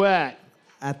 where they're you gonna- at?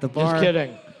 at the bar. Just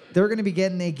kidding. They're going to be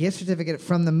getting a gift certificate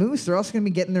from the Moose. They're also going to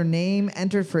be getting their name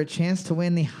entered for a chance to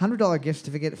win the $100 gift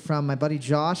certificate from my buddy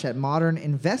Josh at Modern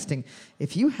Investing.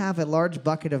 If you have a large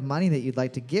bucket of money that you'd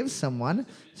like to give someone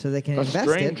so they can A invest it,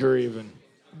 stranger, even.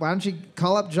 why don't you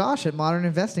call up Josh at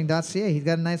moderninvesting.ca? He's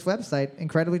got a nice website,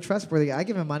 incredibly trustworthy. I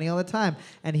give him money all the time,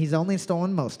 and he's only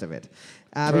stolen most of it.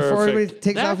 Before everybody Perfect.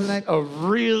 takes off That's for the night. a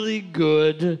really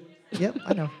good. Yep,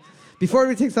 I know. Before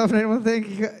we take off, I want to thank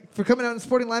you for coming out and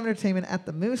supporting live entertainment at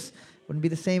the Moose. Wouldn't be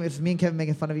the same if me and Kevin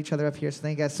making fun of each other up here. So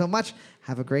thank you guys so much.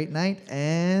 Have a great night.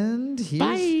 And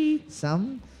here's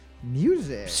some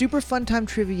music. Super Fun Time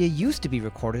Trivia used to be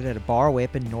recorded at a bar way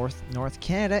up in North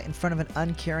Canada in front of an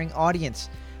uncaring audience.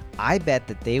 I bet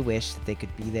that they wish that they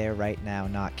could be there right now,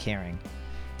 not caring.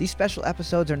 These special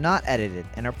episodes are not edited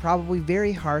and are probably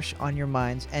very harsh on your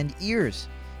minds and ears.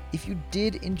 If you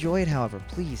did enjoy it, however,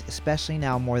 please, especially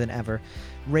now more than ever,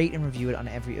 rate and review it on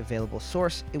every available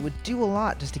source. It would do a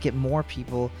lot just to get more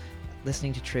people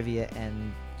listening to trivia,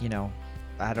 and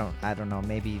I don't know,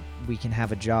 maybe we can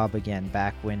have a job again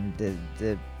back when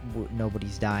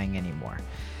nobody's dying anymore.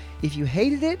 If you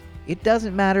hated it, it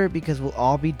doesn't matter because we'll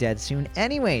all be dead soon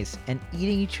anyways and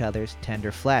eating each other's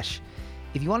tender flesh.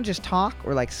 If you want to just talk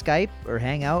or like Skype or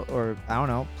hang out or I don't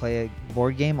know, play a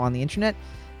board game on the internet,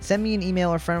 send me an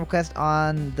email or friend request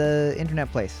on the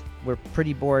internet place. We're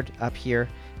pretty bored up here,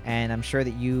 and I'm sure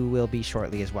that you will be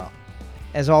shortly as well.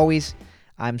 As always,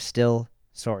 I'm still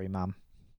sorry, Mom.